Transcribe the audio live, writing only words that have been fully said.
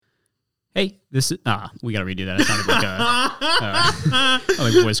Hey, this is, we got to redo that. It sounded like a,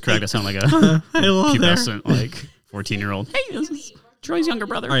 like voice crack. That sounded like a pubescent, like 14-year-old. Hey, this is Troy's younger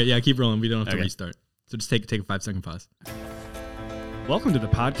brother. All right, yeah, keep rolling. We don't have to restart. So just take a 5-second pause. Welcome to the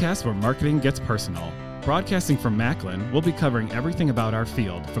podcast where marketing gets personal. Broadcasting from MACLYN, we'll be covering everything about our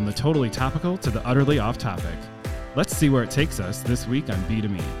field, from the totally topical to the utterly off-topic. Let's see where it takes us this week on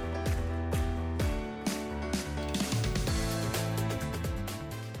B2Me.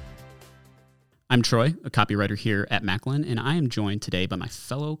 I'm Troy, a copywriter here at MACLYN, and I am joined today by my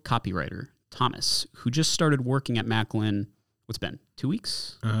fellow copywriter, Thomas, who just started working at MACLYN, what's been, 2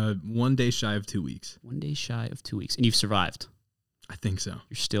 weeks? 1 day shy of 2 weeks. 1 day shy of 2 weeks. And you've survived. I think so.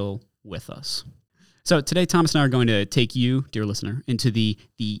 You're still with us. So today, Thomas and I are going to take you, dear listener, into the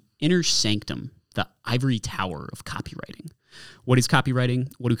inner sanctum, the ivory tower of copywriting. What is copywriting?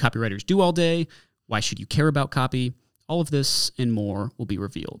 What do copywriters do all day? Why should you care about copy? All of this and more will be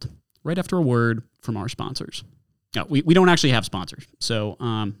revealed right after a word from our sponsors. No, we don't actually have sponsors, so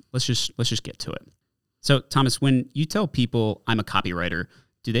let's just get to it. So, Thomas, when you tell people I'm a copywriter,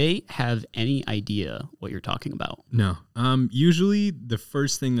 do they have any idea what you're talking about? No. Usually the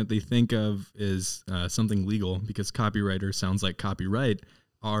first thing that they think of is something legal, because copywriter sounds like copyright,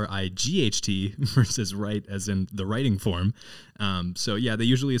 R-I-G-H-T versus write as in the writing form. So yeah, they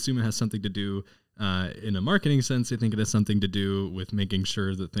usually assume it has something to do in a marketing sense. They think it has something to do with making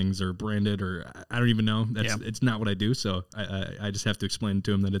sure that things are branded, or I don't even know. It's not what I do. So I just have to explain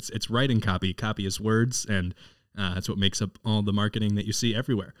to them that it's writing copy. Copy is words, and that's what makes up all the marketing that you see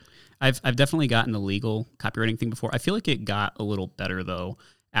everywhere. I've definitely gotten the legal copywriting thing before. I feel like it got a little better though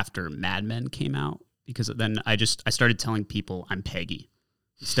after Mad Men came out, because then I started telling people I'm Peggy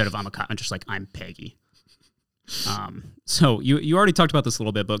instead of I'm just like I'm Peggy. So you already talked about this a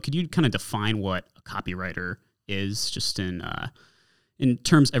little bit, but could you kind of define what a copywriter is, just in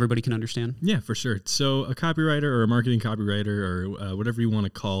terms everybody can understand? Yeah, for sure. So a copywriter or a marketing copywriter or whatever you want to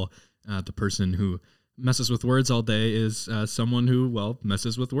call the person who messes with words all day is someone who,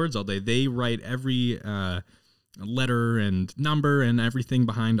 messes with words all day. They write every letter and number and everything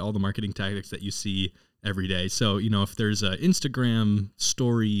behind all the marketing tactics that you see every day. So, if there's an Instagram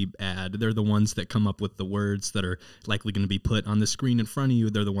story ad, they're the ones that come up with the words that are likely going to be put on the screen in front of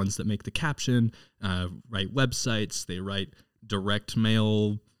you. They're the ones that make the caption, write websites, they write direct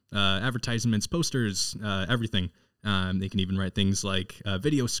mail advertisements, posters, everything. They can even write things like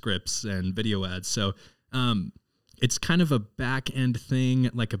video scripts and video ads. So it's kind of a back-end thing,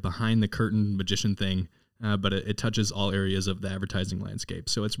 like a behind-the-curtain magician thing. But it touches all areas of the advertising landscape.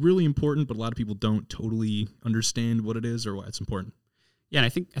 So it's really important, but a lot of people don't totally understand what it is or why it's important. Yeah,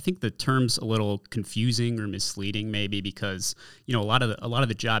 and I think the term's a little confusing or misleading, maybe, because a lot of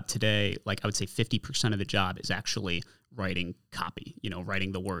the job today, like I would say 50% of the job is actually writing copy,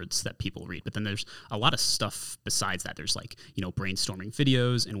 writing the words that people read. But then there's a lot of stuff besides that. There's brainstorming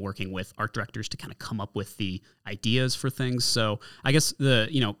videos and working with art directors to kind of come up with the ideas for things. So I guess the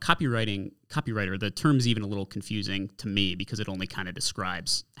copywriter, the term's even a little confusing to me because it only kind of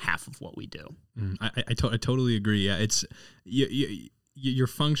describes half of what we do. I totally agree. Yeah, it's your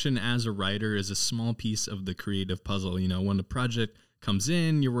function as a writer is a small piece of the creative puzzle. When a project comes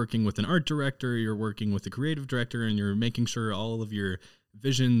in, you're working with an art director, you're working with a creative director, and you're making sure all of your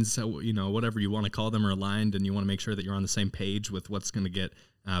visions, whatever you want to call them, are aligned, and you want to make sure that you're on the same page with what's going to get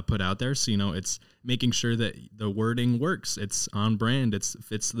put out there. So, it's making sure that the wording works, it's on brand, it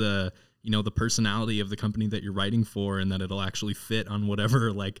fits the the personality of the company that you're writing for, and that it'll actually fit on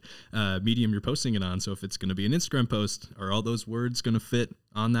whatever medium you're posting it on. So if it's going to be an Instagram post, are all those words going to fit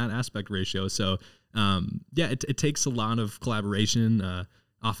on that aspect ratio? So it takes a lot of collaboration.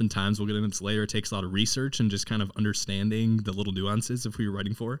 Oftentimes, we'll get into this later, it takes a lot of research and just kind of understanding the little nuances of who you're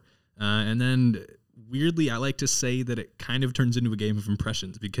writing for. And then weirdly, I like to say that it kind of turns into a game of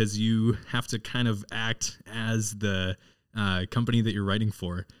impressions, because you have to kind of act as the company that you're writing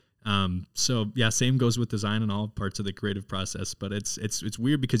for. Same goes with design and all parts of the creative process, but it's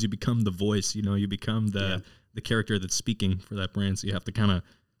weird because you become the voice, you become the character that's speaking for that brand. So you have to kind of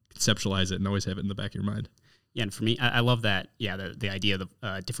conceptualize it and always have it in the back of your mind. Yeah. And for me, I love that. Yeah. The idea of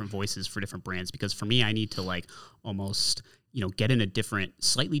the different voices for different brands, because for me, I need to almost, get in a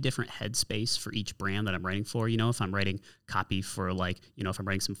slightly different headspace for each brand that I'm writing for. If I'm writing copy for if I'm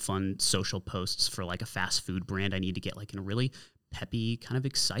writing some fun social posts for a fast food brand, I need to get in a really peppy, kind of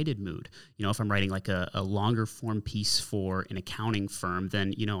excited mood. If I'm writing a longer form piece for an accounting firm,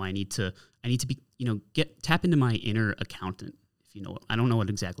 then I need to be tap into my inner accountant. If I don't know what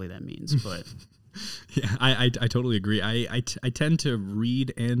exactly that means, but yeah, I totally agree. I tend to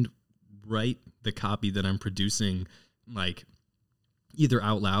read and write the copy that I'm producing either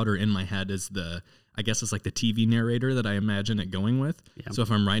out loud or in my head as I guess it's like the TV narrator that I imagine it going with. Yeah. So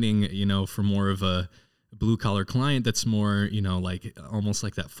if I'm writing, for more of a blue collar client that's more, like almost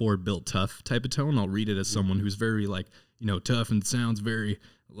like that Ford Built Tough type of tone, I'll read it as someone who's very like, tough and sounds very,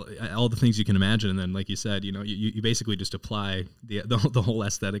 all the things you can imagine. And then, like you said, you basically just apply the whole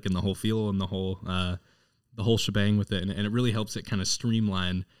aesthetic and the whole feel and the whole shebang with it. And it really helps it kind of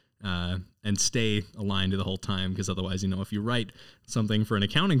streamline and stay aligned the whole time. Because otherwise, if you write something for an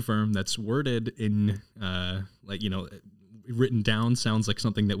accounting firm that's worded in written down sounds like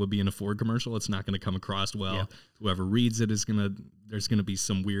something that would be in a Ford commercial, it's not going to come across well. Yeah. Whoever reads it there's going to be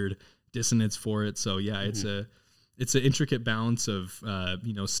some weird dissonance for it. So yeah, it's an intricate balance of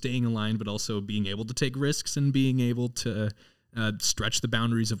staying aligned, but also being able to take risks and being able to stretch the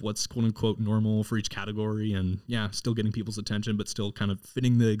boundaries of what's quote unquote normal for each category, and still getting people's attention, but still kind of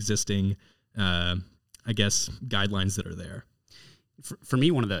fitting the existing guidelines that are there. For me,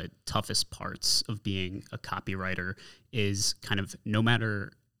 one of the toughest parts of being a copywriter is kind of no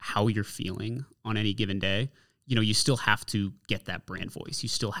matter how you're feeling on any given day, you still have to get that brand voice. You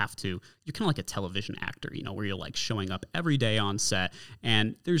still have to, you're kind of like a television actor, where you're like showing up every day on set,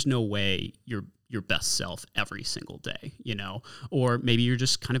 and there's no way you're your best self every single day, or maybe you're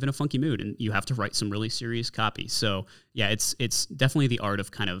just kind of in a funky mood and you have to write some really serious copy. So yeah, it's definitely the art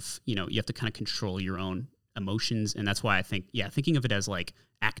of kind of, you have to kind of control your own emotions. And that's why I think, thinking of it as like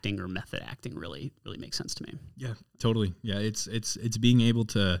acting or method acting really, really makes sense to me. Yeah, totally. Yeah. It's being able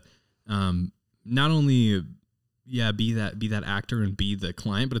to, not only, be that actor and be the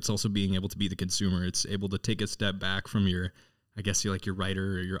client, but it's also being able to be the consumer. It's able to take a step back from your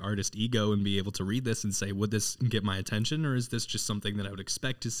writer or your artist ego and be able to read this and say, would this get my attention, or is this just something that I would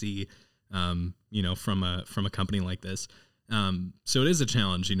expect to see, from a company like this? So it is a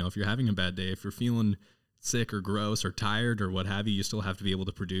challenge, if you're having a bad day, if you're feeling sick or gross or tired or what have you, you still have to be able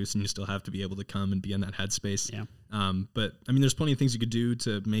to produce and you still have to be able to come and be in that headspace. Yeah. But I mean, there's plenty of things you could do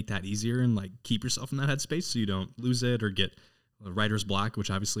to make that easier and like keep yourself in that headspace so you don't lose it or get a writer's block,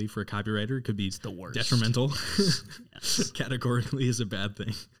 which obviously for a copywriter could be the worst. Detrimental. Yes. Categorically is a bad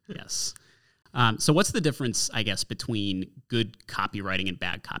thing. Yes. So what's the difference, I guess, between good copywriting and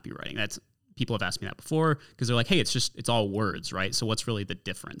bad copywriting? People have asked me that before because they're like, hey, it's all words, right? So what's really the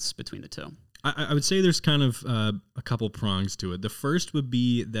difference between the two? I would say there's kind of a couple prongs to it. The first would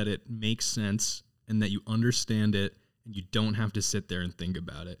be that it makes sense and that you understand it and you don't have to sit there and think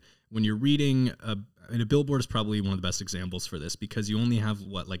about it. When you're reading, a billboard is probably one of the best examples for this because you only have,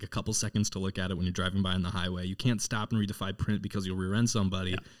 a couple seconds to look at it when you're driving by on the highway. You can't stop and read the fine print because you'll rear end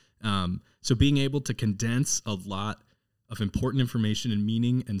somebody. Yeah. So being able to condense a lot of important information and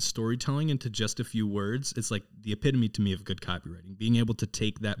meaning and storytelling into just a few words, it's like the epitome to me of good copywriting, being able to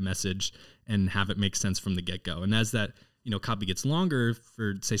take that message and have it make sense from the get-go. And as that, copy gets longer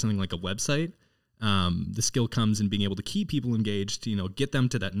for, say, something like a website, the skill comes in being able to keep people engaged, get them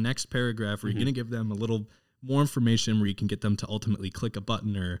to that next paragraph where you're going to give them a little more information where you can get them to ultimately click a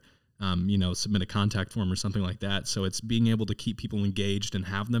button or, submit a contact form or something like that. So it's being able to keep people engaged and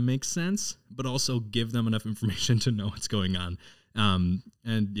have them make sense, but also give them enough information to know what's going on. And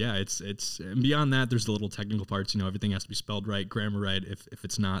and beyond that, there's the little technical parts, everything has to be spelled right, grammar right. If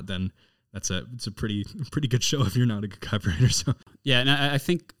it's not, then it's a pretty good show if you're not a good copywriter. So yeah. And I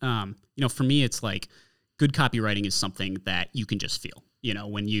think, for me, it's like good copywriting is something that you can just feel.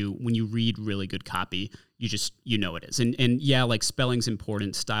 When you read really good copy, you know it is. And yeah, like spelling's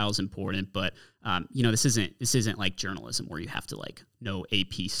important, style's important, but this isn't like journalism where you have to like know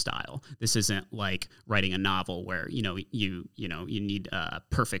AP style. This isn't like writing a novel where you need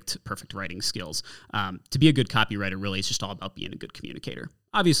perfect writing skills. To be a good copywriter, really, it's just all about being a good communicator.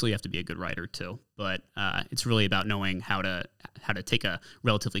 Obviously, you have to be a good writer too, but it's really about knowing how to take a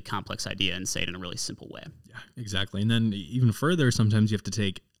relatively complex idea and say it in a really simple way. Yeah, exactly. And then even further, sometimes you have to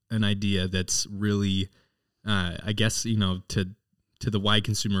take an idea that's really, to the wide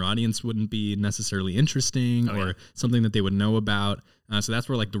consumer audience wouldn't be necessarily interesting something that they would know about. So that's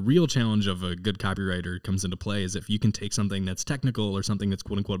where like the real challenge of a good copywriter comes into play is if you can take something that's technical or something that's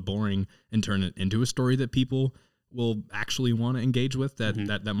quote unquote boring and turn it into a story that people will actually want to engage with that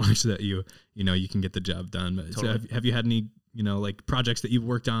much that you can get the job done. Totally. So have you had any, like projects that you've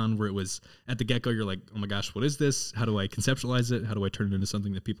worked on where it was at the get-go, you're like, oh my gosh, what is this? How do I conceptualize it? How do I turn it into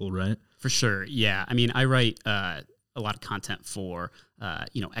something that people write? For sure. Yeah. I mean, I write a lot of content for,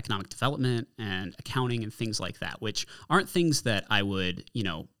 economic development and accounting and things like that, which aren't things that I would,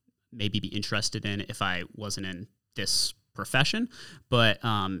 maybe be interested in if I wasn't in this profession. But,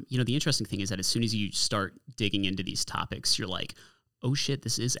 the interesting thing is that as soon as you start digging into these topics, you're like, oh shit,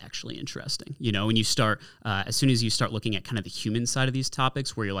 this is actually interesting. And you start, as soon as you start looking at kind of the human side of these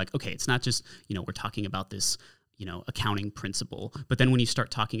topics where you're like, okay, it's not just, we're talking about this, accounting principle, but then when you start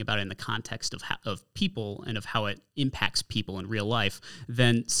talking about it in the context of people and of how it impacts people in real life,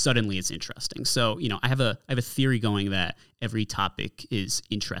 then suddenly it's interesting. So, I have a theory going that every topic is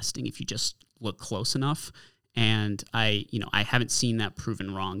interesting if you just look close enough. And I haven't seen that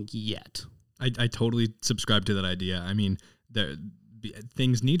proven wrong yet. I totally subscribe to that idea. I mean,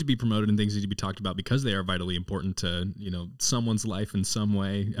 things need to be promoted and things need to be talked about because they are vitally important to, someone's life in some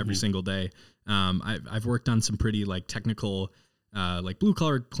way every single day. I've worked on some pretty like technical, like blue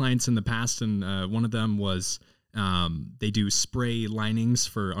collar clients in the past. And one of them was they do spray linings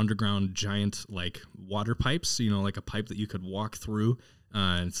for underground giant like water pipes, like a pipe that you could walk through.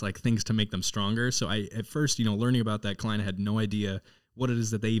 It's like things to make them stronger. So at first, learning about that client, I had no idea what it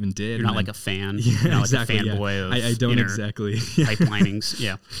is that they even did. You're not like a fan. Yeah, you're not exactly, like a fanboy of I don't exactly. pipe linings.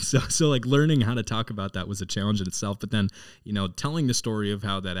 Yeah. So like learning how to talk about that was a challenge in itself. But then, telling the story of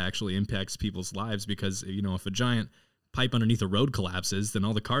how that actually impacts people's lives, because, if a giant pipe underneath a road collapses, then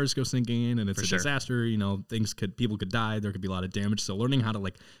all the cars go sinking in and it's disaster. People could die. There could be a lot of damage. So learning how to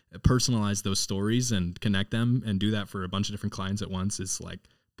like personalize those stories and connect them and do that for a bunch of different clients at once is like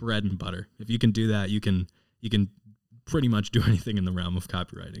bread and butter. If you can do that, you can pretty much do anything in the realm of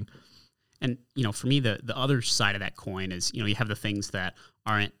copywriting. And, for me, the other side of that coin is, you have the things that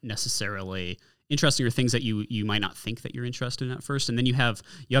aren't necessarily interesting or things that you might not think that you're interested in at first. And then you have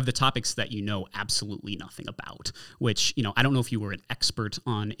the topics that absolutely nothing about, which, I don't know if you were an expert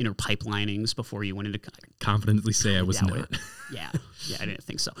on inner pipelinings before you went into... Confidently say I was not. Yeah, I didn't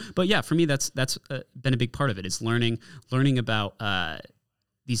think so. But yeah, for me, that's been a big part of it, is learning about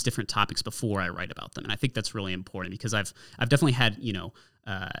these different topics before I write about them. And I think that's really important because I've definitely had,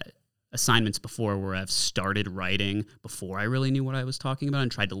 assignments before where I've started writing before I really knew what I was talking about and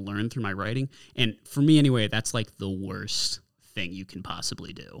tried to learn through my writing. And for me anyway, that's like the worst thing you can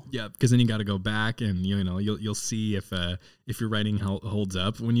possibly do. Yeah, because then you got to go back and you'll see if your writing holds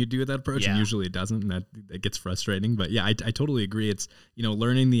up when you do that approach, and usually it doesn't, and that gets frustrating. But yeah, I totally agree. It's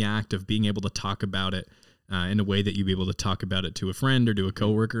learning the act of being able to talk about it in a way that you'd be able to talk about it to a friend or to a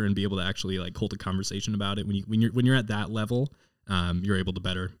coworker and be able to actually like hold a conversation about it. When you're at that level, you're able to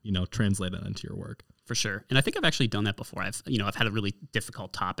better, translate it into your work. For sure. And I think I've actually done that before. I've had a really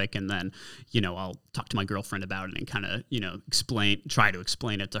difficult topic, and then, I'll talk to my girlfriend about it and kind of, try to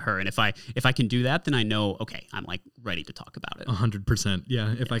explain it to her. And if I can do that, then I know, okay, I'm like ready to talk about it. 100%.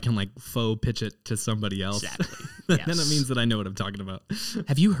 Yeah. If I can like faux pitch it to somebody else, exactly. Then it means that I know what I'm talking about.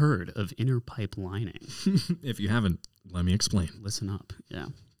 Have you heard of inner pipe lining? If you haven't, let me explain. Listen up. Yeah.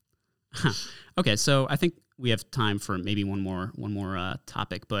 Okay. So I think we have time for maybe one more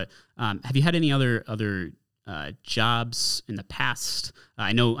topic, but have you had any other jobs in the past?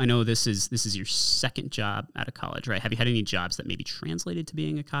 I know this is your second job out of college, right? Have you had any jobs that maybe translated to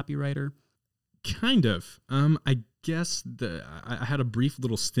being a copywriter? Kind of. I guess I had a brief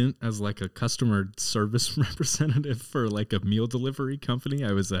little stint as like a customer service representative for like a meal delivery company.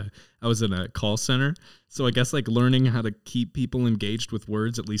 I was in a call center. So I guess like learning how to keep people engaged with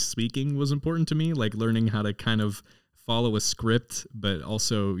words, at least speaking, was important to me. Like learning how to kind of follow a script, but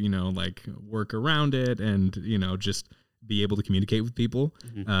also, like work around it and, just be able to communicate with people,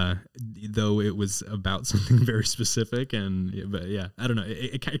 though it was about something very specific. But yeah, I don't know.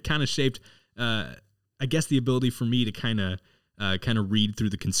 It kind of shaped, I guess, the ability for me to kind of read through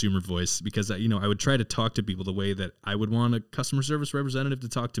the consumer voice, because I would try to talk to people the way that I would want a customer service representative to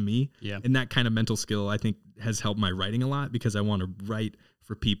talk to me. Yeah. And that kind of mental skill, I think, has helped my writing a lot, because I want to write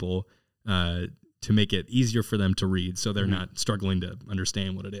for people to make it easier for them to read, so they're not struggling to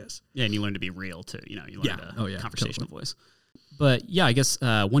understand what it is. Yeah, and you learn to be real too. You learn conversational totally. voice. But yeah, I guess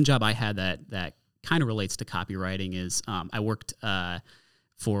one job I had that kind of relates to copywriting is I worked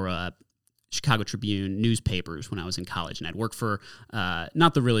for Chicago Tribune newspapers when I was in college, and I'd work for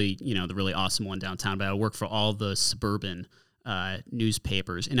not the really the really awesome one downtown, but I worked for all the suburban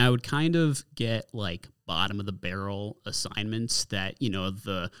newspapers, and I would kind of get like bottom of the barrel assignments that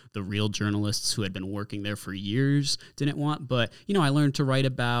the real journalists who had been working there for years didn't want. But I learned to write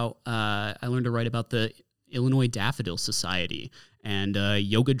about the Illinois Daffodil Society and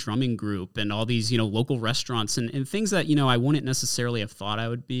yoga drumming group and all these local restaurants and things that I wouldn't necessarily have thought I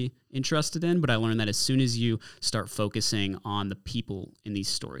would be interested in. But I learned that as soon as you start focusing on the people in these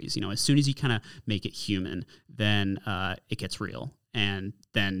stories, as soon as you kind of make it human, then it gets real, and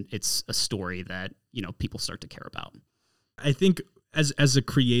then it's a story that people start to care about. I think as a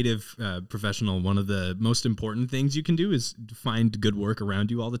creative professional, one of the most important things you can do is find good work around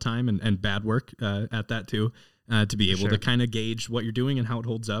you all the time, and bad work at that too. to be able to kind of gauge what you're doing and how it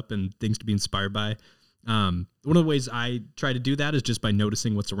holds up and things to be inspired by. One of the ways I try to do that is just by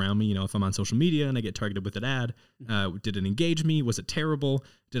noticing what's around me. You know, if I'm on social media and I get targeted with an ad, did it engage me? Was it terrible?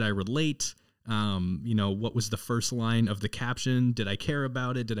 Did I relate? You know, what was the first line of the caption? Did I care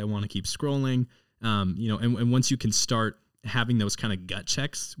about it? Did I want to keep scrolling? You know, and once you can start having those kind of gut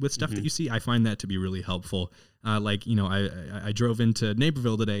checks with stuff that you see, I find that to be really helpful. Like, you know, I drove into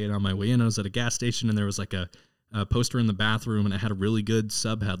Naperville today, and on my way in, I was at a gas station, and there was like a poster in the bathroom, and it had a really good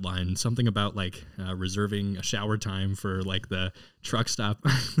sub headline, something about like reserving a shower time for like the truck stop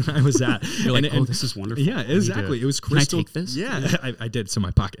that I was at. You're like, oh, this is wonderful. Yeah, exactly. It was crystal. Can I take this? Yeah, I did. It's in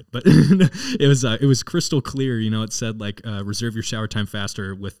my pocket, but it was crystal clear. You know, it said like reserve your shower time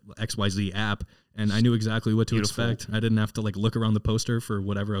faster with XYZ app, and I knew exactly what to expect. I didn't have to like look around the poster for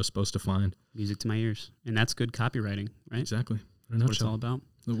whatever I was supposed to find. Music to my ears, and that's good copywriting, right? Exactly. That's what it's all about.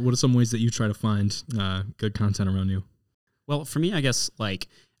 What are some ways that you try to find good content around you? Well, for me, I guess like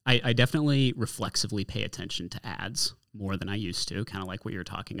I definitely reflexively pay attention to ads more than I used to, kind of like what you're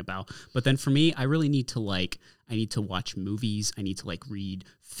talking about. But then for me, I really need to I need to watch movies. I need to like read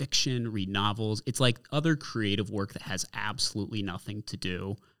fiction, read novels. It's like other creative work that has absolutely nothing to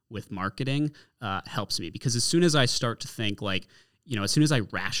do with marketing helps me, because as soon as I start to think like, you know, as soon as I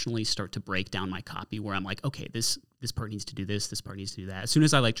rationally start to break down my copy where I'm like, okay, this part needs to do this part needs to do that. As soon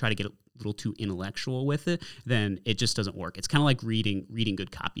as I like try to get a little too intellectual with it, then it just doesn't work. It's kind of like reading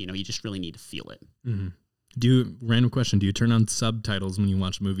good copy. You know, you just really need to feel it. Mm-hmm. Random question, do you turn on subtitles when you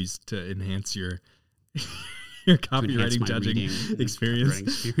watch movies to enhance your copywriting judging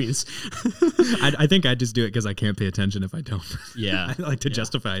experience? I think I just do it because I can't pay attention if I don't. Yeah. I like to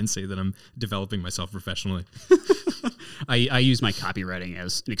justify and say that I'm developing myself professionally. I use my copywriting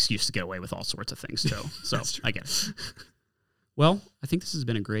as an excuse to get away with all sorts of things too. So I get it. Well, I think this has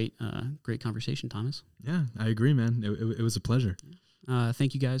been a great conversation, Thomas. Yeah, I agree, man. It was a pleasure.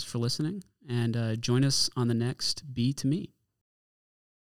 Thank you guys for listening, and join us on the next Be to Me.